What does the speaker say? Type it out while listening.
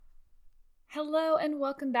Hello and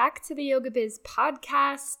welcome back to the Yoga Biz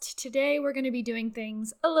podcast. Today we're going to be doing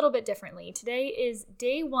things a little bit differently. Today is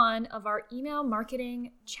day 1 of our email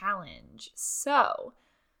marketing challenge. So,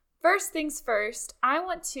 first things first, I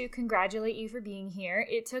want to congratulate you for being here.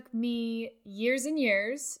 It took me years and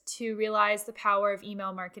years to realize the power of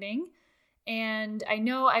email marketing. And I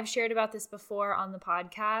know I've shared about this before on the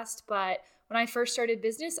podcast, but when I first started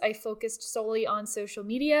business, I focused solely on social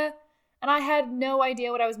media. And I had no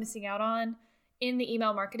idea what I was missing out on in the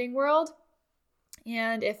email marketing world.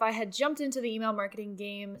 And if I had jumped into the email marketing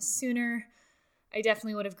game sooner, I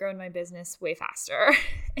definitely would have grown my business way faster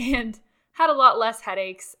and had a lot less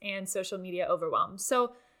headaches and social media overwhelm.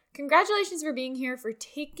 So congratulations for being here, for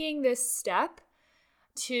taking this step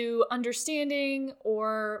to understanding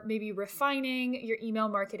or maybe refining your email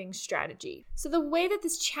marketing strategy. So the way that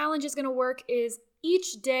this challenge is going to work is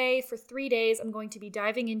each day for 3 days, I'm going to be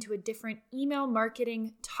diving into a different email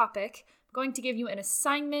marketing topic. I'm going to give you an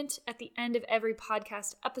assignment at the end of every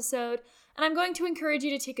podcast episode, and I'm going to encourage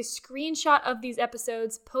you to take a screenshot of these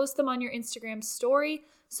episodes, post them on your Instagram story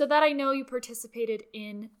so that I know you participated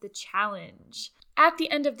in the challenge. At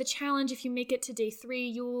the end of the challenge, if you make it to day 3,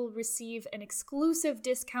 you will receive an exclusive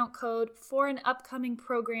discount code for an upcoming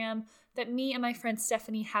program that me and my friend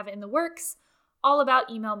Stephanie have in the works, all about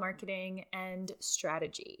email marketing and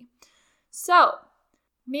strategy. So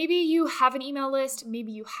maybe you have an email list,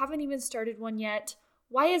 maybe you haven't even started one yet.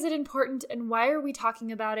 Why is it important and why are we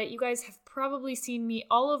talking about it? You guys have probably seen me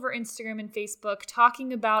all over Instagram and Facebook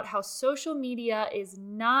talking about how social media is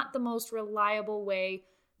not the most reliable way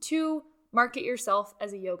to market yourself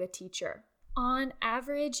as a yoga teacher. On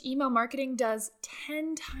average, email marketing does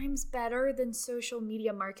 10 times better than social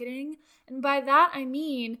media marketing. And by that, I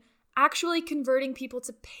mean actually converting people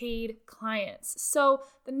to paid clients. So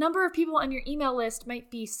the number of people on your email list might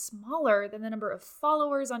be smaller than the number of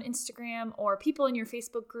followers on Instagram or people in your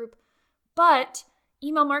Facebook group, but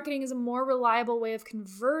email marketing is a more reliable way of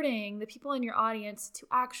converting the people in your audience to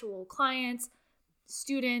actual clients,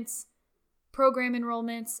 students, program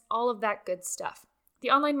enrollments, all of that good stuff.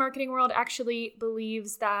 The online marketing world actually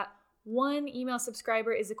believes that one email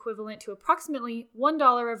subscriber is equivalent to approximately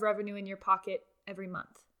 $1 of revenue in your pocket every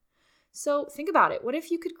month. So think about it. What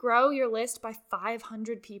if you could grow your list by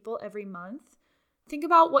 500 people every month? Think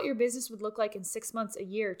about what your business would look like in 6 months, a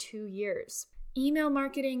year, 2 years. Email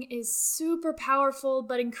marketing is super powerful,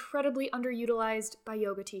 but incredibly underutilized by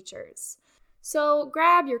yoga teachers. So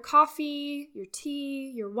grab your coffee, your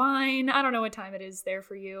tea, your wine. I don't know what time it is there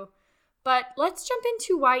for you, but let's jump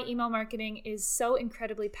into why email marketing is so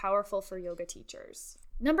incredibly powerful for yoga teachers.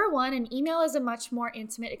 Number 1, an email is a much more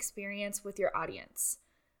intimate experience with your audience.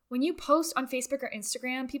 When you post on Facebook or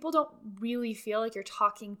Instagram, people don't really feel like you're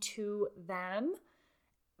talking to them.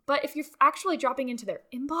 But if you're actually dropping into their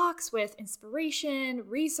inbox with inspiration,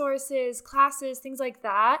 resources, classes, things like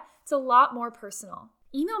that, it's a lot more personal.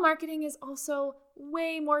 Email marketing is also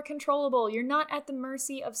way more controllable. You're not at the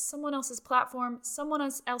mercy of someone else's platform, someone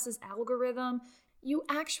else's algorithm. You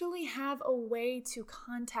actually have a way to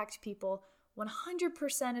contact people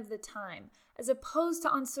 100% of the time, as opposed to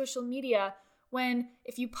on social media, when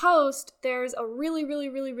if you post, there's a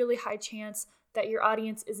really high chance that your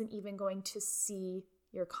audience isn't even going to see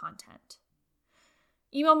your content.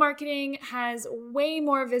 Email marketing has way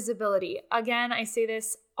more visibility. Again, I say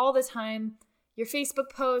this all the time. Your Facebook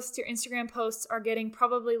posts, your Instagram posts are getting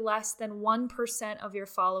probably less than 1% of your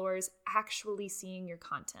followers actually seeing your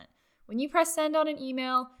content. When you press send on an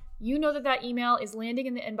email, you know that email is landing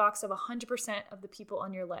in the inbox of 100% of the people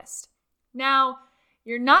on your list. Now,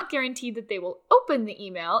 you're not guaranteed that they will open the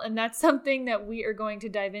email, and that's something that we are going to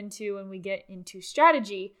dive into when we get into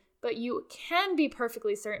strategy, but you can be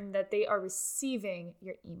perfectly certain that they are receiving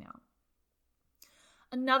your email.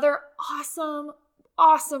 Another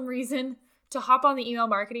awesome reason to hop on the email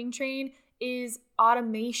marketing train is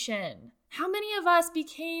automation. How many of us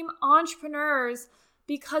became entrepreneurs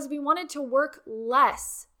because we wanted to work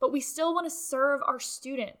less, but we still want to serve our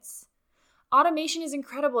students? Automation is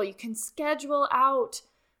incredible. You can schedule out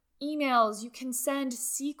emails, you can send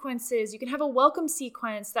sequences, you can have a welcome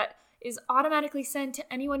sequence that is automatically sent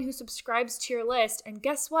to anyone who subscribes to your list. And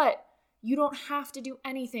guess what? You don't have to do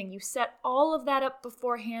anything. You set all of that up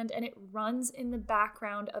beforehand and it runs in the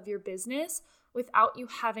background of your business without you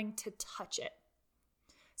having to touch it.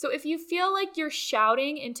 So if you feel like you're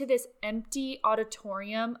shouting into this empty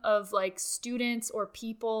auditorium of like students or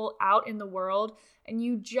people out in the world and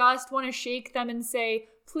you just want to shake them and say,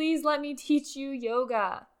 please let me teach you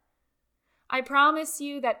yoga, I promise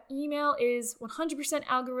you that email is 100%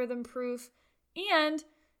 algorithm proof and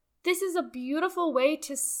This is a beautiful way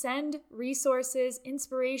to send resources,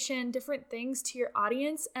 inspiration, different things to your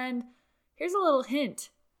audience. And here's a little hint.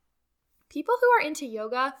 People who are into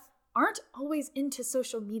yoga aren't always into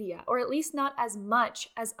social media, or at least not as much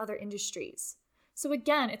as other industries. So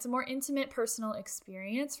again, it's a more intimate personal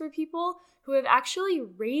experience for people who have actually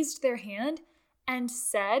raised their hand and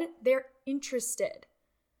said they're interested.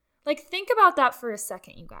 Like, think about that for a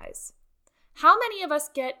second, you guys. How many of us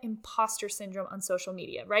get imposter syndrome on social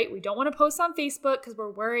media, right? We don't want to post on Facebook because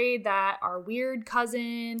we're worried that our weird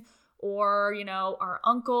cousin or, our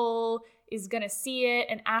uncle is going to see it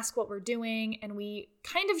and ask what we're doing. And we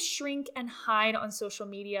kind of shrink and hide on social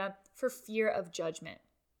media for fear of judgment.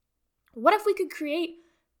 What if we could create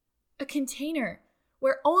a container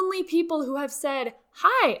where only people who have said,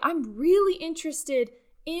 "Hi, I'm really interested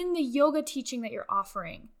in the yoga teaching that you're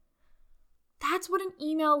offering." That's what an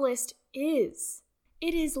email list is.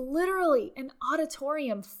 It is literally an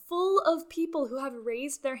auditorium full of people who have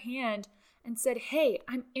raised their hand and said, "Hey,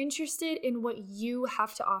 I'm interested in what you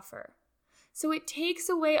have to offer." So it takes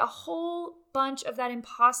away a whole bunch of that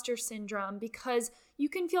imposter syndrome because you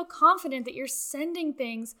can feel confident that you're sending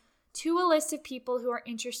things to a list of people who are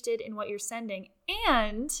interested in what you're sending.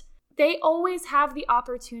 And they always have the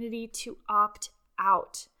opportunity to opt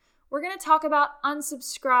out. We're going to talk about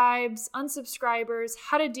unsubscribers,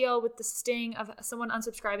 how to deal with the sting of someone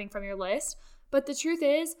unsubscribing from your list. But the truth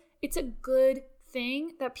is, it's a good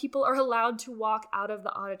thing that people are allowed to walk out of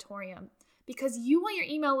the auditorium because you want your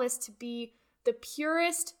email list to be the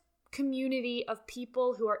purest community of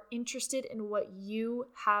people who are interested in what you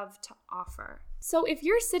have to offer. So if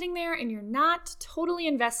you're sitting there and you're not totally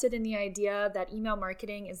invested in the idea that email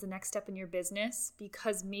marketing is the next step in your business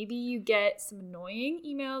because maybe you get some annoying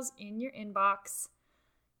emails in your inbox,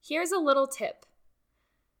 here's a little tip.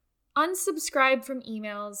 Unsubscribe from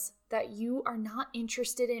emails that you are not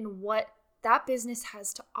interested in what that business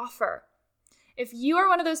has to offer. If you are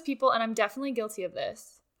one of those people, and I'm definitely guilty of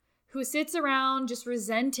this, who sits around just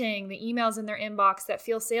resenting the emails in their inbox that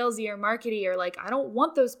feel salesy or markety or like, "I don't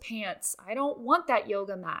want those pants. I don't want that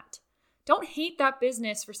yoga mat." Don't hate that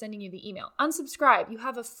business for sending you the email. Unsubscribe. You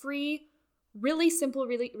have a free, really simple,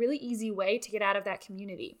 really easy way to get out of that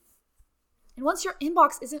community. And once your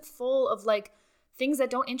inbox isn't full of like things that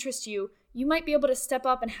don't interest you, you might be able to step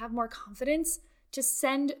up and have more confidence to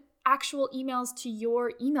send actual emails to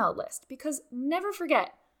your email list. Because never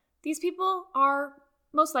forget, these people are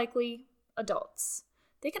most likely adults.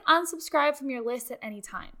 They can unsubscribe from your list at any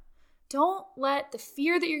time. Don't let the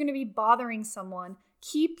fear that you're going to be bothering someone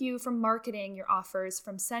keep you from marketing your offers,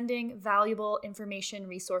 from sending valuable information,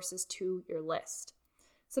 resources to your list.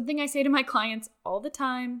 Something I say to my clients all the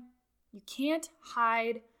time, you can't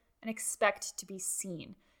hide and expect to be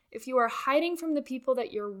seen. If you are hiding from the people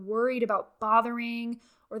that you're worried about bothering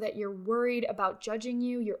or that you're worried about judging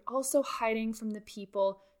you, you're also hiding from the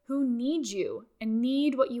people who need you and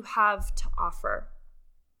need what you have to offer.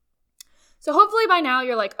 So hopefully by now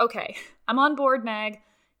you're like, okay, I'm on board, Meg.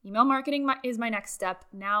 Email marketing is my next step.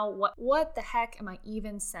 Now what the heck am I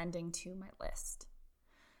even sending to my list?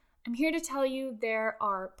 I'm here to tell you there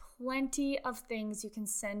are plenty of things you can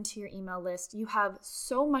send to your email list. You have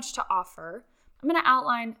so much to offer. I'm going to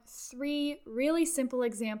outline 3 really simple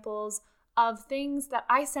examples of things that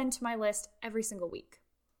I send to my list every single week.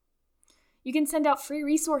 You can send out free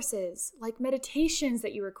resources like meditations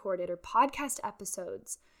that you recorded or podcast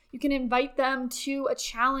episodes. You can invite them to a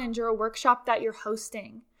challenge or a workshop that you're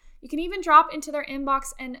hosting. You can even drop into their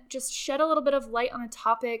inbox and just shed a little bit of light on a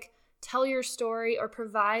topic, tell your story, or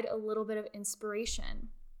provide a little bit of inspiration.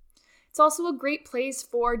 It's also a great place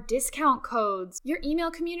for discount codes. Your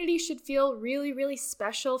email community should feel really, really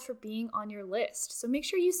special for being on your list. So make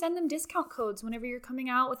sure you send them discount codes whenever you're coming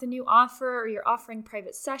out with a new offer or you're offering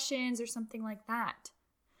private sessions or something like that.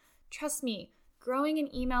 Trust me, growing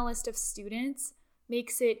an email list of students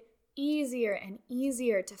makes it easier and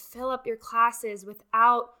easier to fill up your classes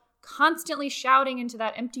without constantly shouting into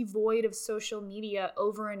that empty void of social media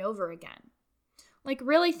over and over again. Like,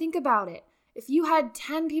 really think about it. If you had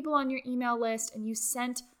 10 people on your email list and you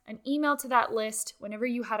sent an email to that list whenever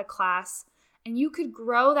you had a class, and you could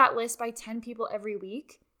grow that list by 10 people every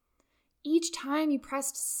week, each time you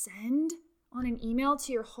pressed send on an email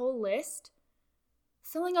to your whole list,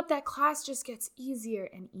 filling up that class just gets easier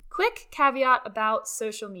and easier. Quick caveat about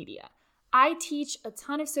social media. I teach a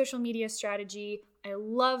ton of social media strategy. I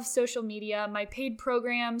love social media. My paid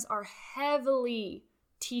programs are heavily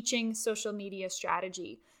teaching social media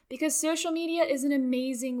strategy because social media is an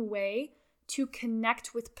amazing way to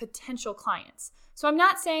connect with potential clients. So I'm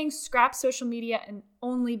not saying scrap social media and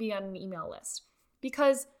only be on an email list,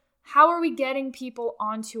 because How are we getting people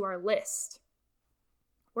onto our list?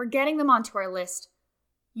 We're getting them onto our list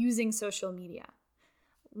using social media.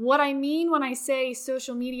 What I mean when I say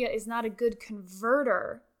social media is not a good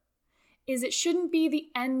converter is it shouldn't be the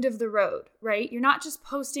end of the road, right? You're not just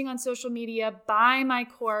posting on social media, buy my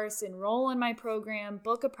course, enroll in my program,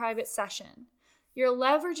 book a private session. You're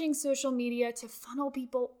leveraging social media to funnel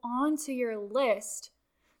people onto your list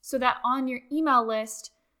so that on your email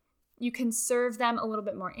list, you can serve them a little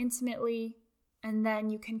bit more intimately, and then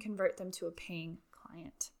you can convert them to a paying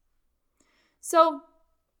client. So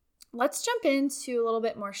let's jump into a little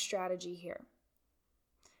bit more strategy here.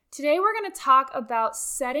 Today, we're going to talk about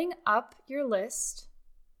setting up your list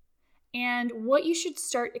and what you should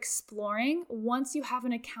start exploring once you have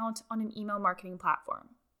an account on an email marketing platform.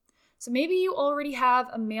 So maybe you already have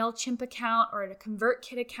a MailChimp account or a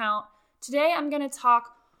ConvertKit account. Today, I'm going to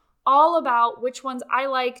talk all about which ones I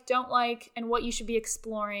like, don't like, and what you should be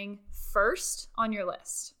exploring first on your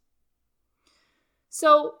list.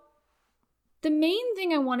 So the main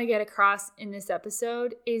thing I want to get across in this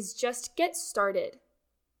episode is just get started.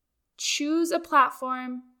 Choose a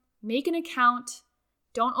platform, make an account,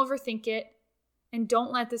 don't overthink it, and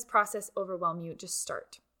don't let this process overwhelm you. Just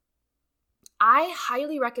start. I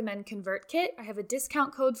highly recommend ConvertKit. I have a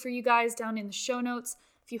discount code for you guys down in the show notes.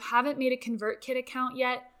 If you haven't made a ConvertKit account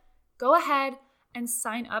yet, go ahead and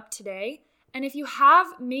sign up today. And if you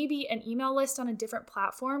have maybe an email list on a different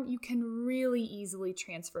platform, you can really easily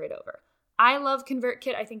transfer it over. I love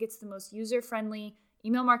ConvertKit. I think it's the most user-friendly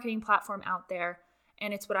email marketing platform out there,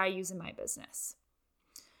 and it's what I use in my business.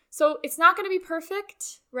 So it's not going to be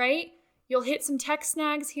perfect, right? You'll hit some tech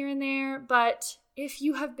snags here and there, but if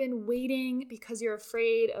you have been waiting because you're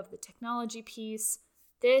afraid of the technology piece,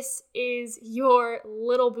 this is your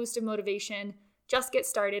little boost of motivation. Just get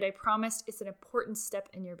started. I promise it's an important step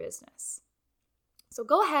in your business. So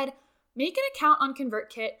go ahead, make an account on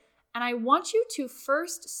ConvertKit, and I want you to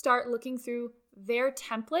first start looking through their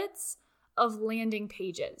templates of landing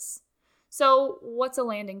pages. So what's a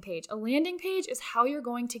landing page? A landing page is how you're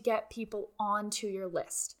going to get people onto your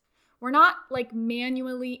list. We're not like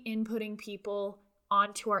manually inputting people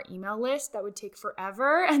onto our email list. That would take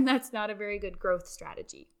forever, and that's not a very good growth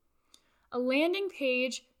strategy. A landing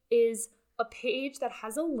page is a page that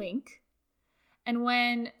has a link, and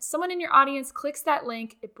when someone in your audience clicks that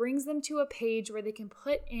link, it brings them to a page where they can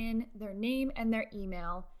put in their name and their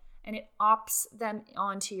email, and it opts them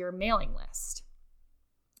onto your mailing list.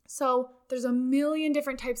 So there's a million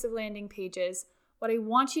different types of landing pages. What I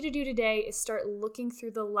want you to do today is start looking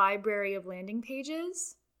through the library of landing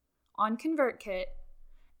pages on ConvertKit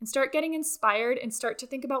and start getting inspired and start to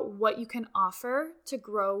think about what you can offer to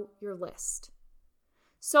grow your list.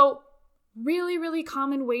 So really, really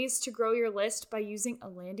common ways to grow your list by using a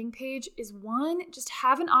landing page is one, just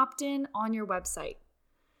have an opt-in on your website.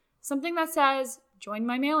 Something that says, join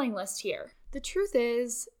my mailing list here. The truth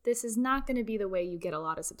is, this is not going to be the way you get a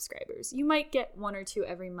lot of subscribers. You might get one or two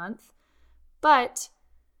every month, but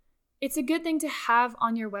it's a good thing to have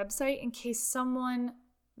on your website in case someone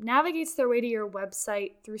navigates their way to your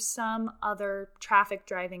website through some other traffic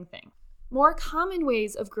driving thing. More common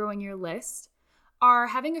ways of growing your list are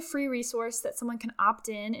having a free resource that someone can opt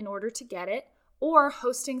in order to get it, or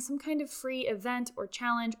hosting some kind of free event or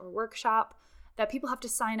challenge or workshop that people have to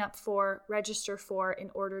sign up for, register for in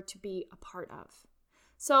order to be a part of.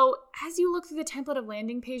 So as you look through the template of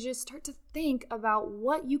landing pages, start to think about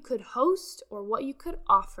what you could host or what you could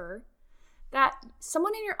offer that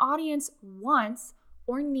someone in your audience wants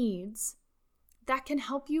or needs that can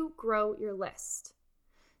help you grow your list.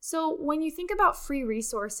 So when you think about free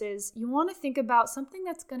resources, you want to think about something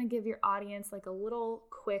that's going to give your audience like a little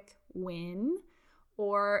quick win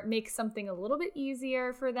or make something a little bit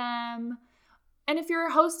easier for them. And if you're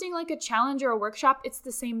hosting like a challenge or a workshop, it's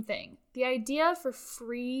the same thing. The idea for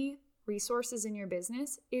free resources in your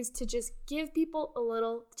business is to just give people a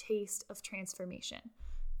little taste of transformation.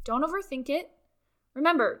 Don't overthink it.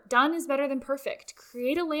 Remember, done is better than perfect.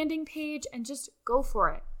 Create a landing page and just go for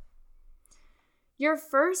it. Your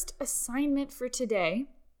first assignment for today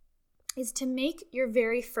is to make your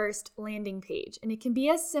very first landing page. And it can be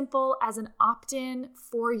as simple as an opt-in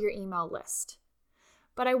for your email list.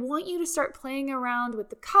 But I want you to start playing around with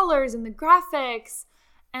the colors and the graphics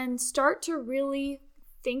and start to really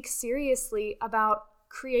think seriously about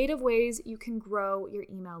creative ways you can grow your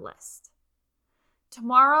email list.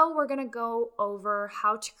 Tomorrow, we're going to go over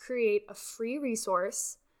how to create a free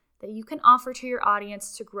resource that you can offer to your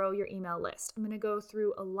audience to grow your email list. I'm going to go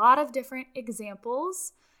through a lot of different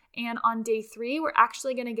examples. And on day 3, we're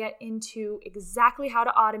actually going to get into exactly how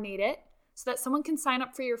to automate it so that someone can sign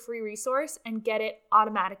up for your free resource and get it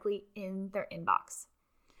automatically in their inbox.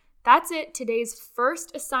 That's it. Today's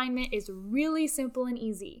first assignment is really simple and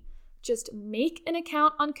easy. Just make an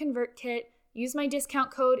account on ConvertKit, use my discount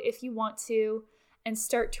code if you want to, and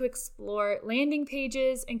start to explore landing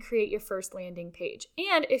pages and create your first landing page.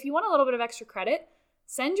 And if you want a little bit of extra credit,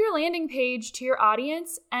 send your landing page to your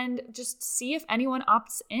audience and just see if anyone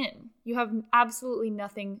opts in. You have absolutely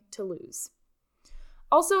nothing to lose.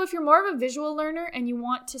 Also, if you're more of a visual learner and you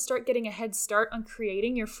want to start getting a head start on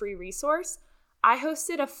creating your free resource, I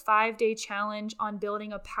hosted a 5-day challenge on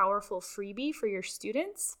building a powerful freebie for your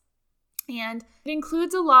students. And it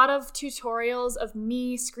includes a lot of tutorials of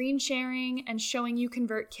me screen sharing and showing you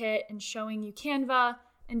ConvertKit and showing you Canva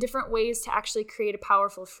and different ways to actually create a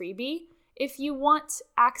powerful freebie. If you want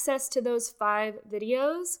access to those 5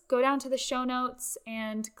 videos, go down to the show notes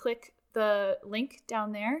and click the link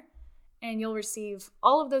down there, and you'll receive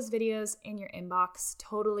all of those videos in your inbox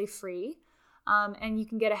totally free. And you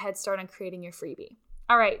can get a head start on creating your freebie.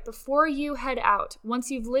 All right, before you head out,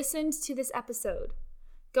 once you've listened to this episode,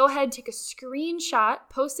 go ahead, take a screenshot,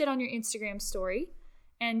 post it on your Instagram story,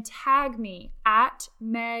 and tag me at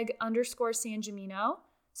Meg_Sangiamino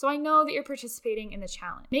so I know that you're participating in the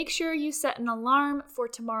challenge. Make sure you set an alarm for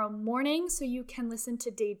tomorrow morning so you can listen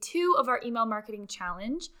to day 2 of our email marketing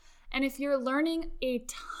challenge. And if you're learning a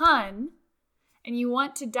ton and you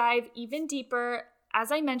want to dive even deeper, as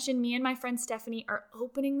I mentioned, me and my friend Stephanie are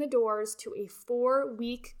opening the doors to a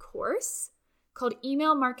 4-week course called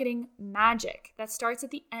Email Marketing Magic that starts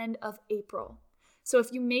at the end of April. So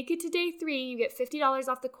if you make it to day 3, you get $50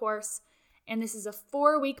 off the course. And this is a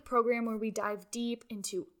 4-week program where we dive deep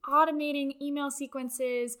into automating email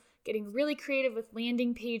sequences, getting really creative with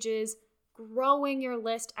landing pages, growing your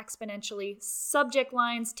list exponentially, subject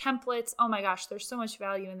lines, templates. Oh my gosh, there's so much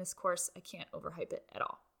value in this course. I can't overhype it at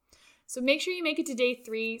all. So make sure you make it to day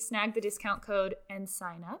 3, snag the discount code, and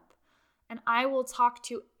sign up. And I will talk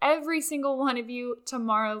to every single one of you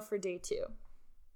tomorrow for day 2.